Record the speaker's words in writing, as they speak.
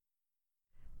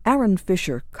Aaron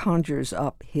Fisher conjures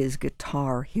up his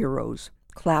guitar heroes,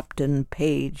 Clapton,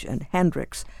 Page, and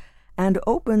Hendrix, and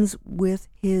opens with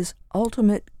his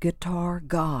ultimate guitar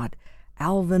god,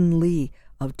 Alvin Lee,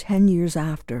 of 10 years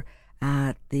after,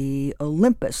 at the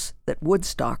Olympus that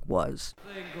Woodstock was.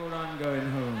 Playing Go On Going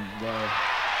Home by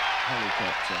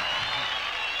Helicopter.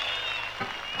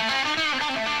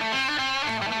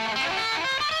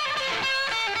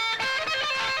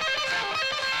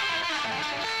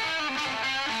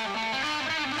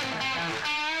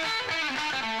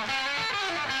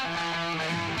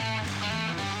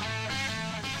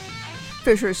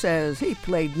 Fisher says he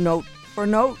played note for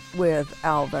note with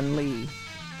Alvin Lee.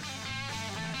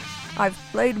 I've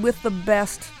played with the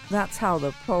best. That's how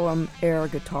the poem Air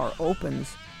Guitar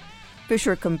opens.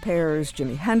 Fisher compares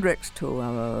Jimi Hendrix to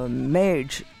a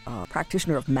mage, a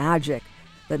practitioner of magic,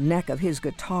 the neck of his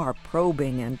guitar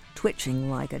probing and twitching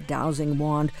like a dowsing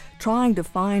wand, trying to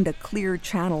find a clear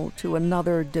channel to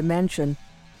another dimension,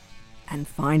 and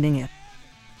finding it.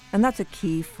 And that's a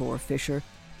key for Fisher,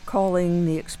 calling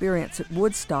the experience at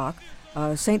Woodstock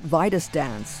a St. Vitus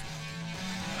dance.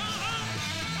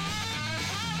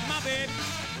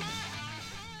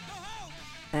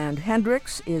 And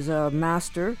Hendrix is a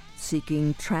master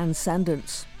seeking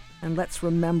transcendence. And let's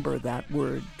remember that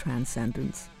word,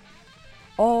 transcendence.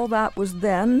 All that was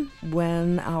then,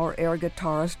 when our air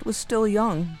guitarist was still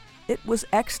young. It was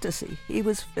ecstasy. He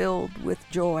was filled with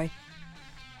joy.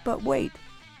 But wait,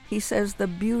 he says the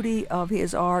beauty of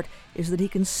his art is that he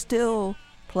can still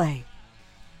play.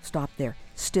 Stop there.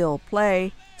 Still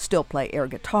play air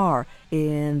guitar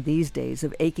in these days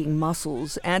of aching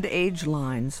muscles and age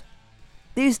lines.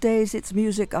 These days it's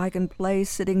music I can play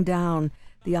sitting down,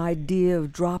 the idea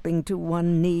of dropping to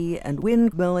one knee and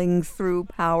windmilling through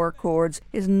power chords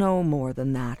is no more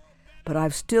than that. But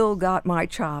I've still got my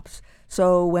chops,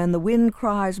 so when The Wind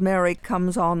Cries Mary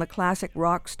comes on the classic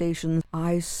rock stations,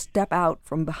 I step out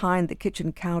from behind the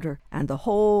kitchen counter and the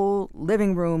whole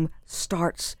living room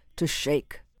starts to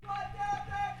shake.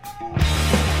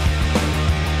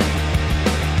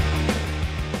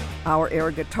 Our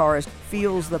air guitarist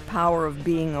feels the power of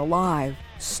being alive,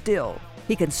 still.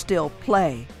 He can still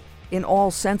play, in all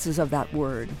senses of that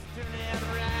word.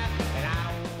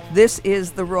 This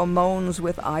is the Ramones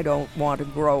with I Don't Want to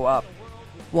Grow Up.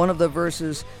 One of the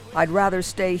verses, I'd rather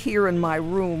stay here in my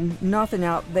room, nothing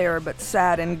out there but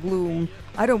sad and gloom.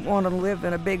 I don't want to live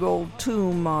in a big old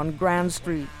tomb on Grand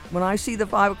Street. When I see the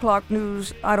 5 o'clock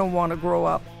news, I don't want to grow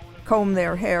up. Comb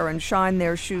their hair and shine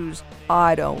their shoes.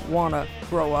 I don't want to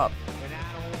grow up.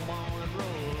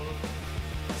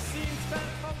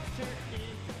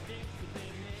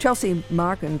 Chelsea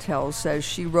Marcantel says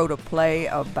she wrote a play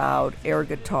about air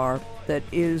guitar that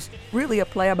is really a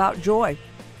play about joy.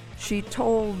 She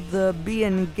told the Be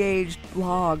Engaged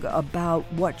blog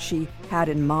about what she had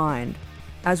in mind.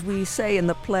 As we say in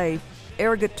the play,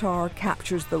 air guitar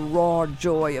captures the raw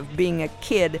joy of being a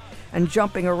kid and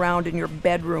jumping around in your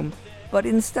bedroom. But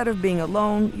instead of being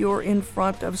alone, you're in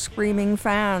front of screaming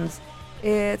fans.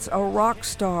 It's a rock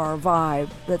star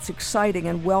vibe that's exciting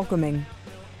and welcoming.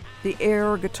 The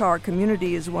air guitar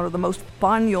community is one of the most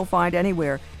fun you'll find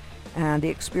anywhere, and the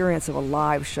experience of a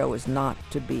live show is not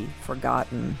to be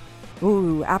forgotten.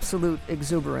 Ooh, absolute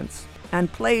exuberance.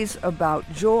 And plays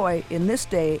about joy in this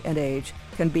day and age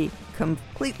can be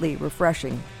completely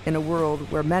refreshing in a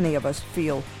world where many of us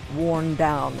feel worn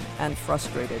down and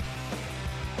frustrated.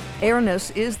 Airness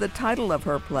is the title of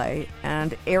her play,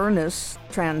 and airness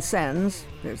transcends,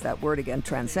 there's that word again,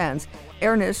 transcends.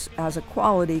 Airness as a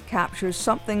quality captures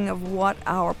something of what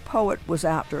our poet was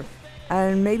after,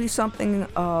 and maybe something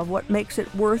of what makes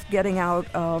it worth getting out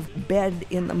of bed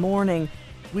in the morning.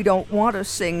 We don't want to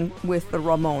sing with the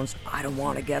Ramones, I don't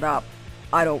want to get up,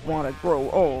 I don't want to grow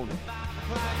old.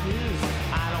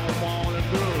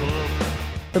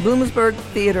 The Bloomsburg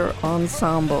Theater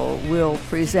Ensemble will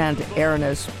present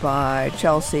Airness by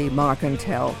Chelsea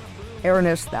Marcantel.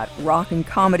 Airness, that rockin'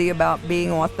 comedy about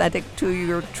being authentic to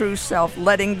your true self,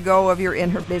 letting go of your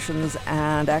inhibitions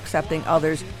and accepting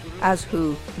others as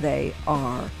who they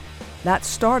are. That's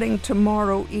starting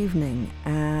tomorrow evening,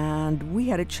 and we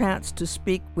had a chance to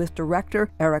speak with director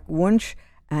Eric Wunsch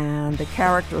and the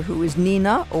character who is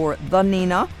Nina, or the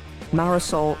Nina,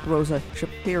 Marisol Rosa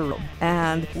Shapiro.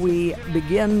 And we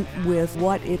begin with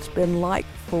what it's been like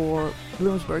for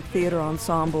Bloomsburg Theater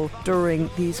Ensemble during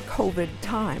these COVID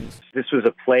times. This was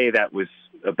a play that was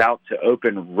about to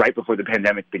open right before the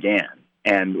pandemic began.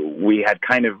 And we had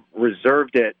kind of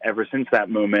reserved it ever since that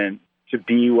moment to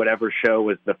be whatever show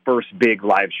was the first big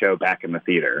live show back in the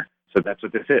theater. So that's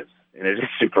what this is. And it is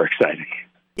super exciting.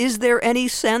 Is there any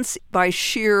sense, by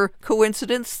sheer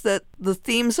coincidence, that the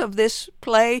themes of this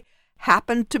play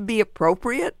happen to be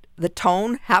appropriate? The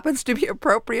tone happens to be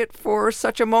appropriate for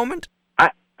such a moment?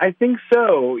 I think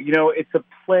so. You know, it's a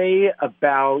play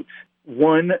about,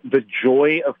 one, the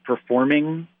joy of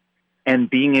performing and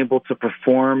being able to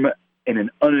perform in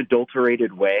an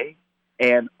unadulterated way.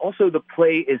 And also the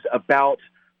play is about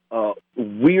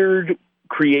weird,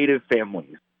 creative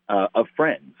families of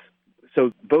friends.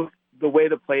 So both the way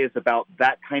the play is about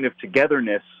that kind of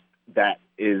togetherness that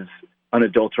is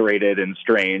unadulterated and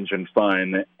strange and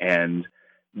fun, and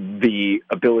the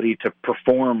ability to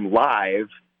perform live,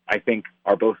 I think,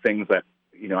 are both things that,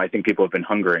 you know, I think people have been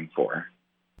hungering for.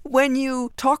 When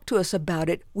you talk to us about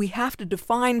it, we have to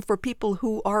define for people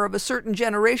who are of a certain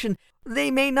generation,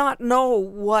 they may not know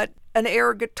what an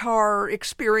air guitar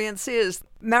experience is.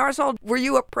 Marisol, were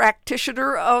you a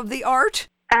practitioner of the art?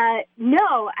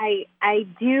 No, I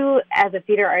do, as a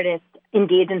theater artist,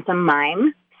 engage in some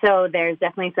mime. So there's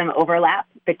definitely some overlap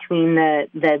between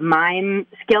the mime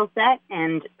skill set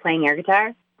and playing air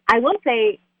guitar. I will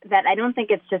say that I don't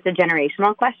think it's just a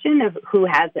generational question of who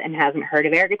has and hasn't heard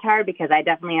of air guitar, because I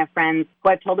definitely have friends who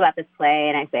I've told about this play,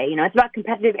 and I say, you know, it's about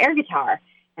competitive air guitar.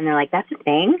 And they're like, that's a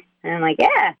thing? And I'm like,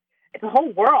 yeah, it's a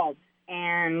whole world.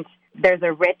 And there's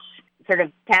a rich sort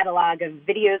of catalog of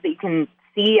videos that you can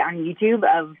see on YouTube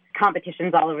of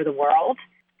competitions all over the world.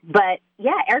 But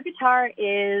yeah, air guitar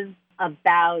is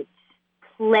about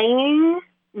playing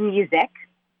music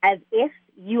as if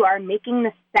you are making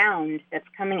the sound that's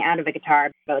coming out of a guitar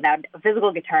without a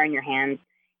physical guitar in your hands,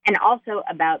 and also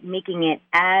about making it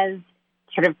as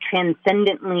sort of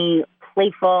transcendently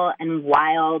playful and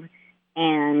wild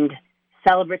and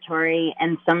celebratory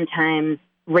and sometimes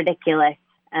ridiculous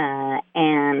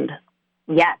and,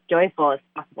 yeah, joyful as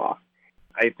possible.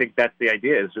 I think that's the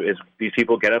idea, is these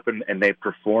people get up and they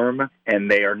perform,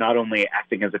 and they are not only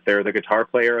acting as if they're the guitar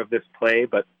player of this play,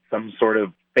 but some sort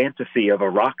of fantasy of a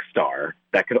rock star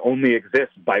that could only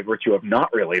exist by virtue of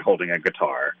not really holding a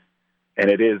guitar. And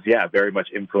it is, yeah, very much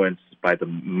influenced by the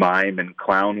mime and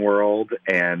clown world.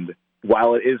 And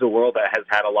while it is a world that has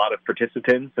had a lot of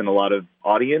participants and a lot of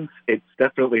audience, it's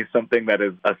definitely something that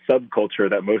is a subculture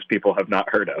that most people have not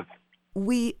heard of.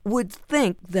 We would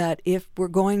think that if we're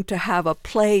going to have a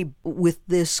play with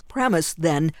this premise,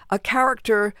 then a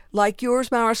character like yours,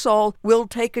 Marisol, will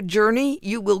take a journey.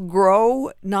 You will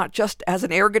grow, not just as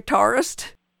an air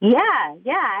guitarist. Yeah.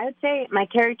 I would say my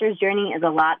character's journey is a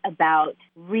lot about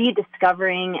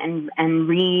rediscovering and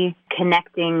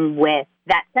reconnecting with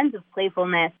that sense of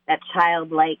playfulness, that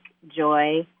childlike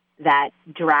joy that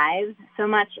drives so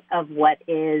much of what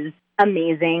is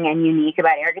amazing and unique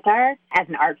about air guitar as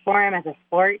an art form, as a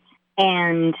sport.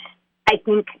 And I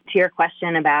think to your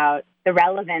question about the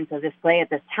relevance of this play at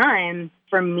this time,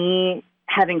 for me,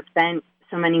 having spent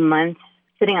so many months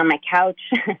sitting on my couch,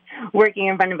 working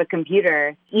in front of a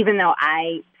computer, even though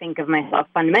I think of myself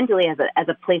fundamentally as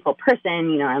a playful person,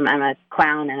 you know, I'm a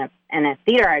clown and a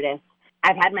theater artist,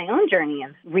 I've had my own journey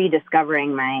of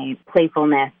rediscovering my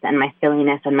playfulness and my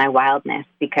silliness and my wildness,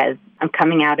 because I'm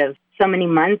coming out of so many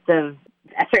months of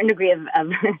a certain degree of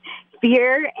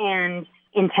fear and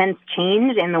intense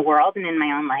change in the world and in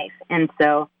my own life. And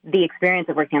so the experience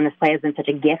of working on this play has been such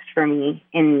a gift for me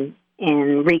in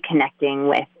reconnecting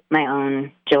with my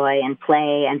own joy and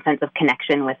play and sense of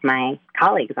connection with my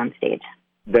colleagues on stage.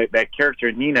 That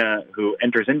character, Nina, who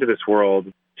enters into this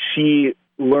world, she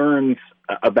learns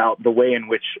about the way in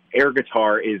which air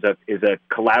guitar is a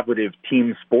collaborative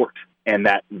team sport, and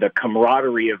that the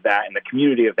camaraderie of that and the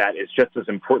community of that is just as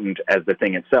important as the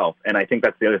thing itself. And I think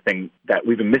that's the other thing that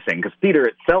we've been missing, because theater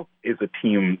itself is a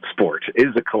team sport, is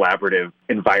a collaborative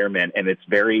environment, and it's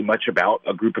very much about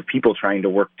a group of people trying to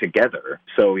work together.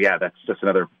 So, yeah, that's just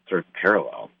another sort of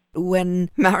parallel. When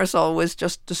Marisol was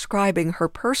just describing her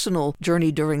personal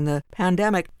journey during the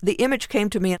pandemic, the image came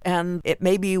to me, and it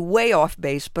may be way off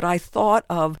base, but I thought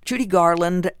of Judy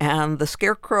Garland and the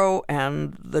Scarecrow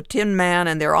and the Tin Man,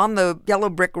 and they're on the yellow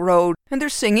brick road, and they're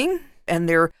singing, and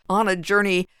they're on a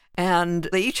journey, and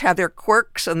they each have their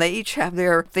quirks, and they each have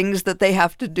their things that they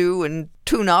have to do and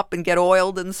tune up and get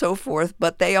oiled and so forth,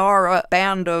 but they are a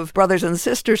band of brothers and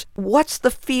sisters. What's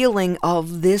the feeling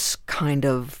of this kind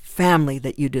of family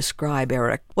that you describe,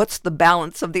 Eric? What's the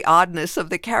balance of the oddness of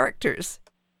the characters?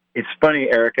 It's funny,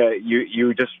 Erica,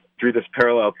 you just drew this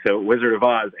parallel to Wizard of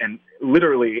Oz, and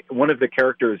literally one of the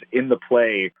characters in the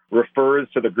play refers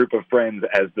to the group of friends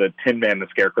as the Tin Man, the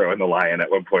Scarecrow, and the Lion at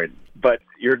one point. But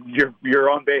you're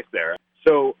on base there.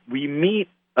 So we meet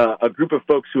a group of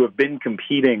folks who have been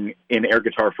competing in air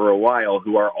guitar for a while,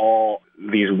 who are all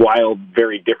these wild,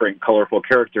 very different, colorful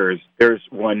characters. There's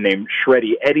one named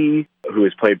Shreddy Eddie, who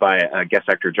is played by guest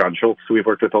actor John Schultz, who we've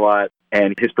worked with a lot.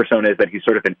 And his persona is that he's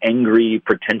sort of an angry,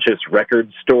 pretentious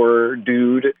record store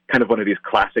dude, kind of one of these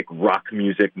classic rock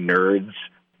music nerds.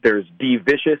 There's Dee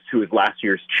Vicious, who is last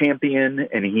year's champion,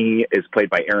 and he is played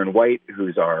by Aaron White,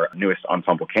 who's our newest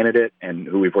ensemble candidate and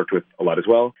who we've worked with a lot as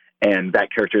well. And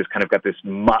that character has kind of got this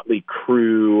motley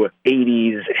crew,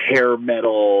 80s hair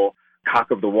metal,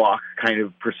 cock of the walk kind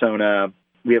of persona.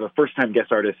 We have a first-time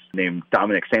guest artist named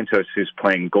Dominic Santos, who's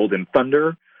playing Golden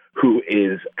Thunder, who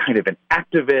is kind of an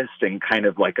activist and kind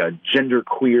of like a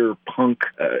genderqueer punk,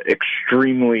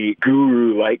 extremely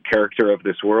guru-like character of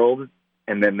this world.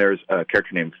 And then there's a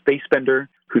character named Facebender,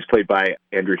 who's played by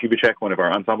Andrew Hubachek, one of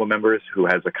our ensemble members, who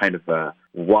has a kind of a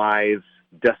wise,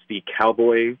 dusty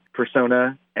cowboy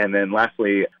persona. And then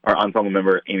lastly, our ensemble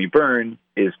member, Amy Byrne,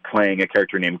 is playing a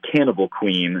character named Cannibal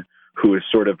Queen, who is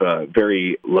sort of a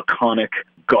very laconic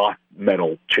goth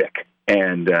metal chick.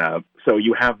 And so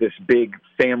you have this big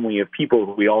family of people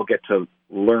who we all get to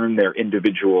learn their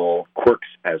individual quirks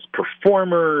as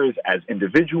performers, as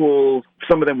individuals.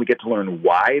 Some of them we get to learn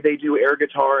why they do air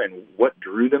guitar and what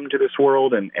drew them to this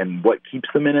world and what keeps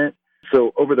them in it.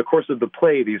 So over the course of the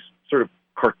play, these sort of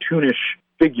cartoonish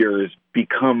figures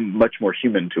become much more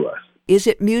human to us. Is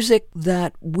it music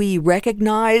that we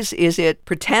recognize? Is it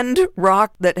pretend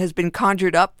rock that has been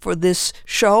conjured up for this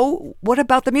show? What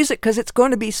about the music? Because it's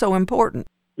going to be so important.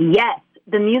 Yes.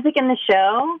 The music in the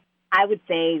show, I would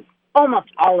say almost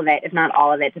all of it, if not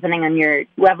all of it, depending on your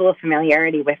level of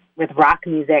familiarity with rock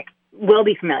music, will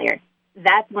be familiar.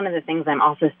 That's one of the things I'm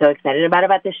also so excited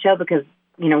about this show because,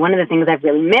 you know, one of the things I've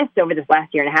really missed over this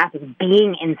last year and a half is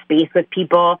being in space with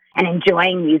people and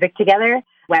enjoying music together,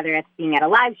 whether it's being at a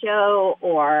live show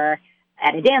or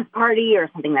at a dance party or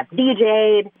something that's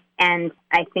DJ'd. And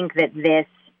I think that this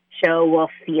show will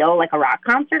feel like a rock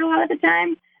concert a lot of the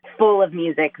time, full of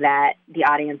music that the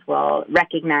audience will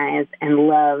recognize and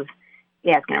love.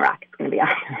 Yeah, it's going to rock. It's going to be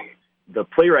awesome. The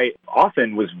playwright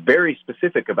often was very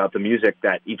specific about the music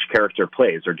that each character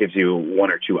plays or gives you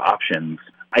one or two options,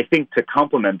 I think to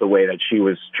complement the way that she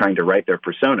was trying to write their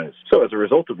personas. So as a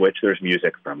result of which, there's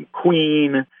music from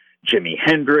Queen, Jimi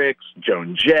Hendrix,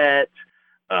 Joan Jett,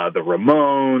 the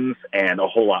Ramones, and a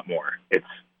whole lot more.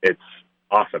 It's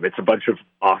awesome. It's a bunch of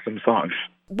awesome songs.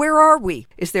 Where are we?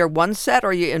 Is there one set?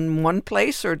 Are you in one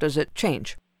place, or does it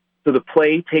change? So the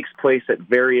play takes place at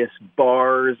various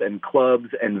bars and clubs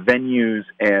and venues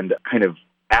and kind of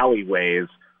alleyways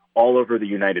all over the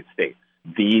United States.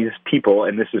 These people,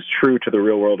 and this is true to the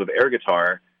real world of air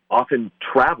guitar, often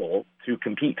travel to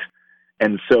compete.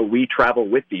 And so we travel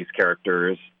with these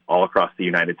characters all across the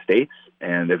United States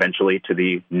and eventually to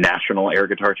the National Air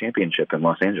Guitar Championship in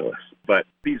Los Angeles. But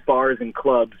these bars and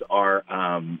clubs are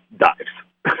dives.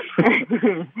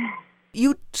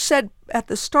 You said at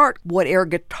the start what air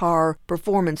guitar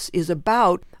performance is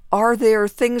about. Are there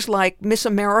things like Miss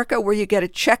America where you get a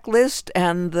checklist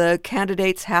and the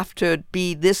candidates have to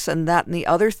be this and that and the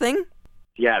other thing?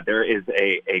 Yeah, there is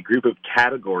a group of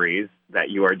categories that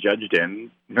you are judged in.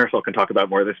 Nursel can talk about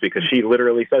more of this because she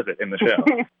literally says it in the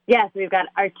show. Yes, we've got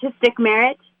artistic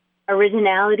merit,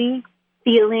 originality,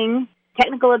 feeling,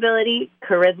 technical ability,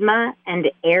 charisma, and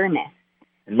airness.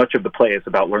 And much of the play is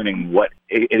about learning what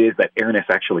it is that airness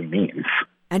actually means.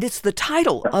 And it's the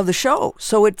title of the show,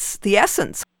 so it's the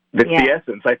essence. It's the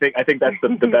essence. I think that's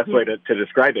the best way to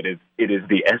describe it. It is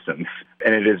the essence,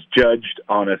 and it is judged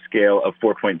on a scale of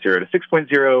 4.0 to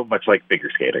 6.0, much like figure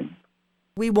skating.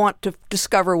 We want to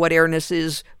discover what airness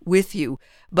is with you,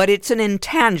 but it's an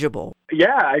intangible.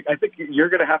 Yeah, I think you're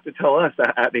going to have to tell us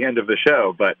at the end of the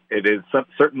show, but it is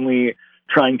certainly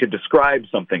trying to describe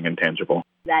something intangible.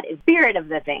 That is the spirit of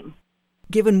the thing.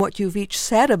 Given what you've each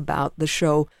said about the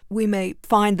show, we may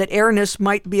find that airness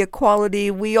might be a quality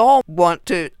we all want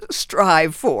to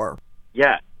strive for.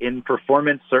 Yeah, in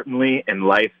performance, certainly. In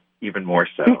life, even more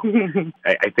so.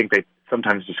 I think they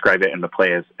sometimes describe it in the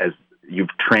play as you've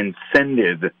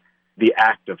transcended the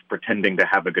act of pretending to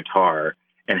have a guitar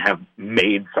and have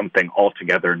made something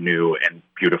altogether new and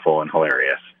beautiful and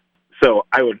hilarious. So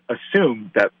I would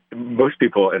assume that most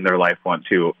people in their life want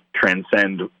to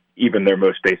transcend even their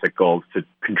most basic goals to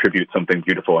contribute something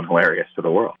beautiful and hilarious to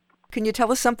the world. Can you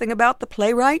tell us something about the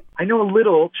playwright? I know a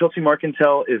little. Chelsea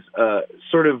Marcantel is a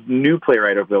sort of new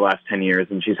playwright over the last 10 years,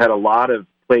 and she's had a lot of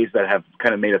plays that have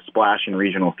kind of made a splash in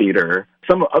regional theater,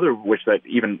 some other of which that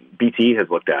even BT has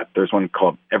looked at. There's one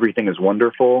called Everything is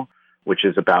Wonderful, which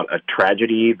is about a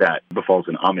tragedy that befalls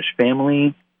an Amish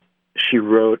family. She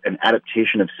wrote an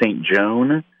adaptation of St.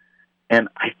 Joan, And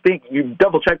I think, you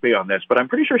double-check me on this, but I'm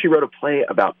pretty sure she wrote a play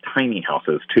about tiny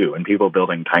houses, too, and people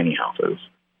building tiny houses.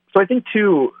 So I think,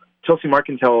 too, Chelsea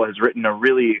Marcantel has written a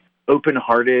really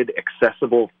open-hearted,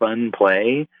 accessible, fun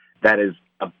play that is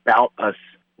about us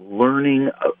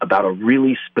learning about a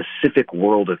really specific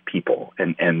world of people.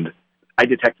 And I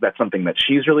detect that's something that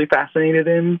she's really fascinated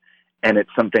in, and it's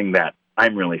something that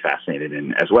I'm really fascinated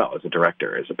in as well as a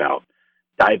director, is about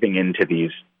diving into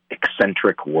these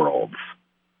eccentric worlds.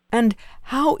 And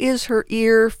how is her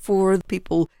ear for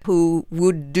people who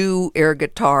would do air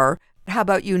guitar? How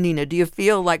about you, Nina? Do you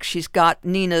feel like she's got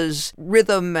Nina's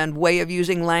rhythm and way of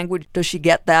using language? Does she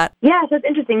get that? Yeah, so it's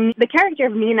interesting. The character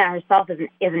of Nina herself is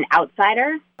an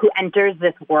outsider who enters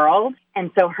this world.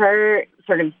 And so her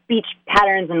sort of speech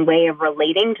patterns and way of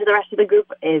relating to the rest of the group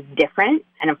is different.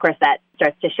 And of course, that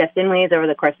starts to shift in ways over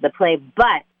the course of the play.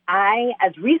 But I,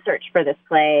 as research for this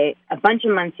play, a bunch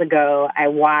of months ago, I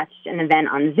watched an event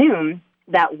on Zoom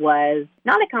that was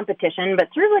not a competition, but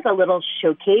sort of like a little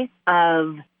showcase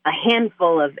of a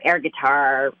handful of air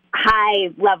guitar,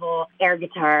 high-level air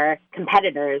guitar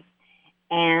competitors.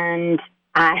 And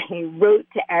I wrote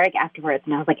to Eric afterwards,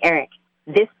 and I was like, Eric,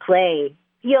 this play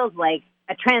feels like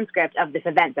a transcript of this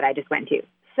event that I just went to.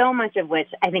 So much of which,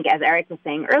 I think, as Eric was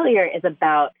saying earlier, is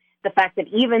about the fact that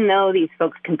even though these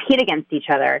folks compete against each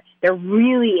other, there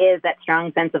really is that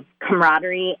strong sense of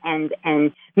camaraderie and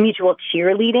mutual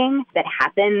cheerleading that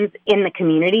happens in the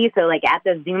community. So like at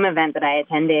the Zoom event that I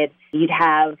attended, you'd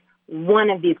have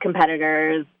one of these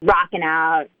competitors rocking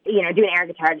out, doing air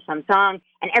guitar to some song,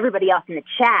 and everybody else in the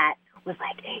chat was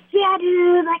like, yeah,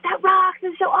 dude, like that rocks,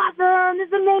 this is so awesome, this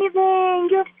is amazing,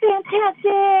 you're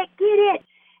fantastic, get it.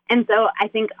 And so I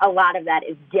think a lot of that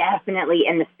is definitely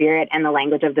in the spirit and the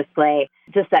language of this play,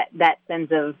 just that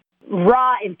sense of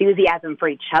raw enthusiasm for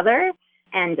each other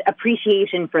and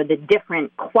appreciation for the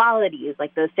different qualities,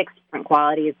 like those 6 different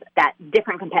qualities that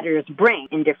different competitors bring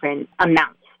in different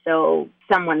amounts. So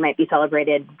someone might be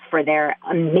celebrated for their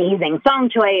amazing song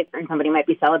choice, and somebody might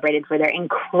be celebrated for their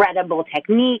incredible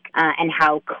technique and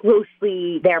how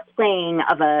closely their playing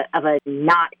of a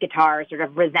not guitar sort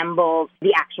of resembles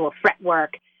the actual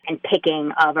fretwork and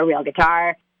picking of a real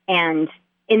guitar. And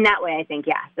in that way, I think,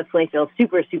 the play feels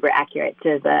super, super accurate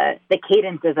to the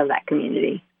cadences of that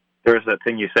community. There's that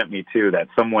thing you sent me, too, that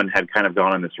someone had kind of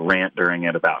gone on this rant during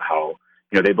it about how,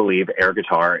 they believe air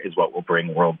guitar is what will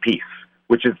bring world peace,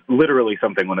 which is literally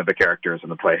something one of the characters in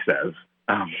the play says.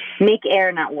 Make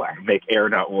air, not war. Make air,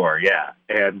 not war, yeah.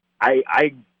 And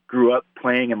I grew up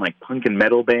playing in, like, punk and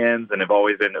metal bands and have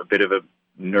always been a bit of a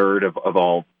nerd of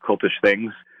all cultish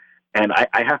things. And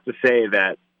I have to say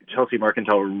that Chelsea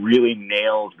Marcantel really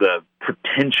nails the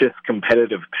pretentious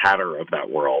competitive patter of that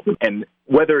world. And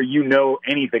whether you know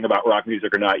anything about rock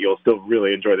music or not, you'll still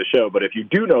really enjoy the show. But if you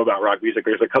do know about rock music,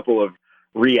 there's a couple of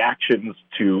reactions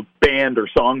to band or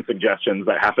song suggestions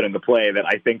that happen in the play that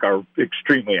I think are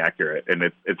extremely accurate. And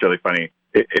it's really funny.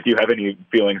 If you have any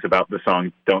feelings about the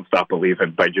song Don't Stop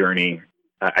Believin' by Journey,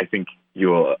 I think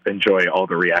you will enjoy all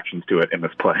the reactions to it in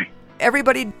this play.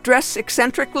 Everybody dress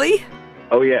eccentrically?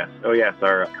 Oh, yes.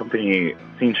 Our company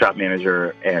scene shop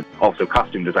manager and also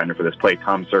costume designer for this play,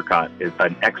 Tom Surcott, is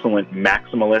an excellent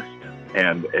maximalist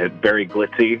and very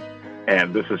glitzy.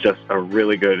 And this is just a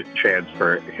really good chance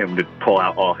for him to pull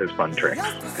out all his fun tricks.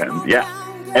 And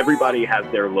everybody has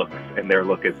their looks, and their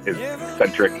look is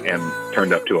eccentric and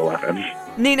turned up to 11.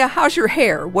 Nina, how's your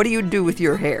hair? What do you do with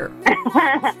your hair?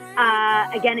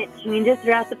 Again, it changes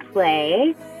throughout the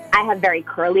play. I have very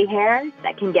curly hair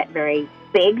that can get very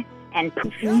big and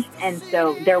poofy, and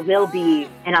so there will be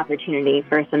an opportunity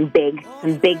for some big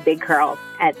curls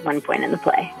at one point in the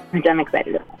play, which I'm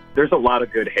excited about. There's a lot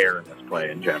of good hair in this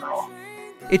play in general.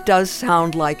 It does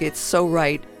sound like it's so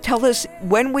right. Tell us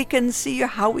when we can see you,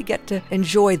 how we get to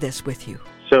enjoy this with you.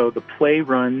 So the play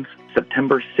runs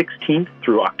September 16th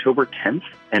through October 10th,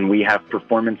 and we have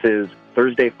performances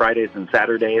Thursday, Fridays, and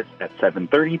Saturdays at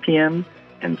 7:30 p.m.,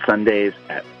 and Sundays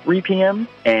at 3 p.m.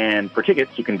 And for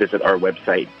tickets, you can visit our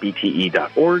website,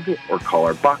 bte.org, or call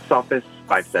our box office,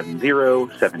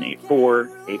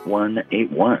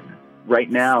 570-784-8181. Right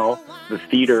now, the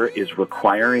theater is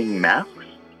requiring masks,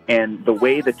 and the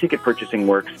way the ticket purchasing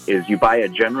works is you buy a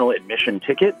general admission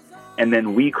ticket, and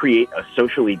then we create a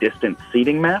socially distant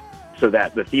seating map so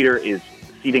that the theater is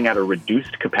seating at a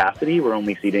reduced capacity. We're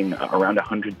only seating around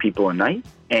 100 people a night,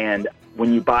 and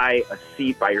when you buy a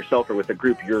seat by yourself or with a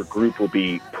group, your group will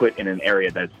be put in an area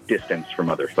that's distanced from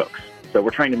other folks. So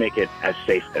we're trying to make it as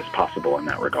safe as possible in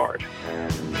that regard.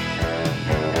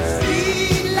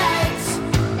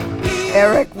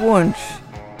 Eric Wunsch,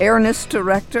 Airness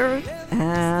Director,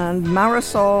 and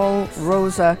Marisol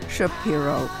Rosa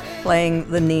Shapiro. playing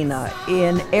the Nina.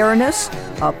 In Airness,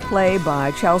 a play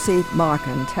by Chelsea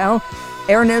Marcantel.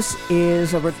 Airness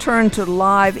is a return to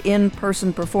live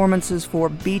in-person performances for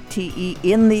BTE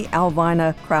in the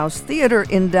Alvina Krause Theater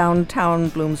in downtown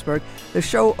Bloomsburg. The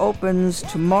show opens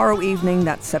tomorrow evening,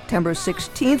 that's September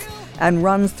 16th, and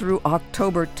runs through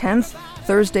October 10th,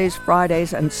 Thursdays,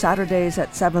 Fridays, and Saturdays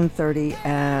at 7:30,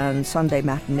 and Sunday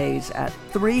matinees at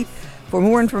 3. For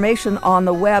more information on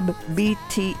the web,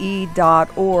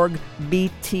 bte.org,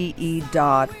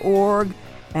 bte.org.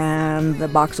 And the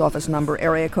box office number,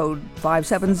 area code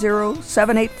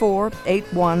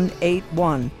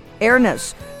 570-784-8181.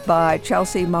 Airness by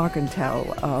Chelsea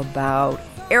Marcantel, about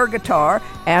air guitar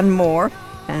and more.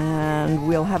 And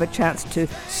we'll have a chance to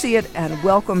see it and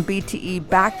welcome BTE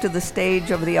back to the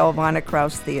stage of the Alvina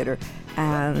Krause Theater.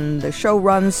 And the show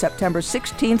runs September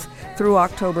 16th through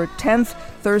October 10th,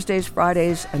 Thursdays,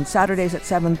 Fridays, and Saturdays at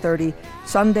 7:30,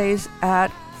 Sundays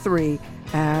at 3.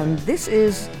 And this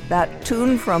is that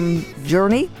tune from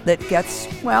Journey that gets,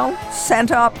 well, sent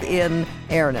up in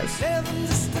Airness.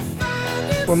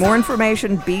 For more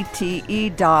information,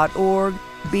 bte.org,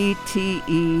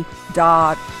 bte.org.